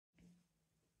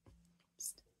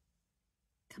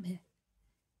come here.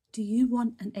 Do you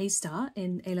want an A star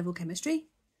in A-level chemistry?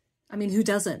 I mean, who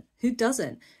doesn't? Who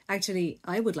doesn't? Actually,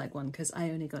 I would like one because I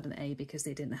only got an A because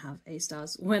they didn't have A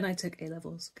stars when I took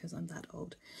A-levels because I'm that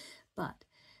old. But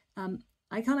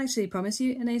I can't actually promise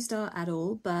you an A star at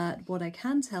all, but what I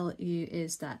can tell you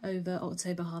is that over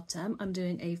October half term, I'm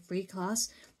doing a free class,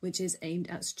 which is aimed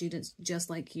at students just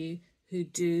like you who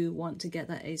do want to get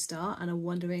that A star and are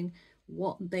wondering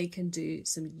what they can do,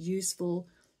 some useful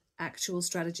actual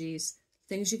strategies,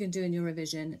 things you can do in your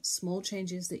revision, small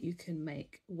changes that you can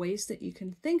make, ways that you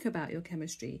can think about your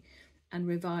chemistry and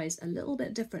revise a little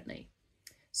bit differently.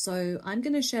 So I'm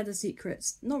going to share the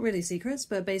secrets, not really secrets,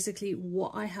 but basically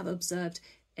what I have observed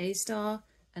A star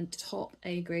and top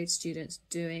A grade students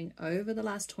doing over the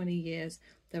last 20 years.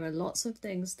 There are lots of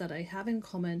things that I have in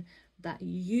common that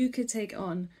you could take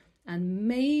on and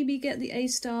maybe get the A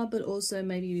star, but also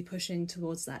maybe be pushing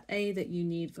towards that A that you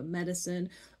need for medicine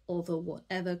or for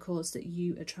whatever course that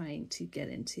you are trying to get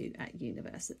into at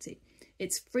university.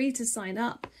 It's free to sign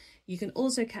up. You can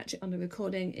also catch it on the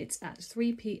recording. It's at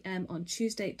 3 p.m. on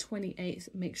Tuesday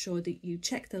 28th. Make sure that you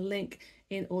check the link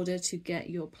in order to get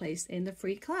your place in the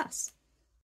free class.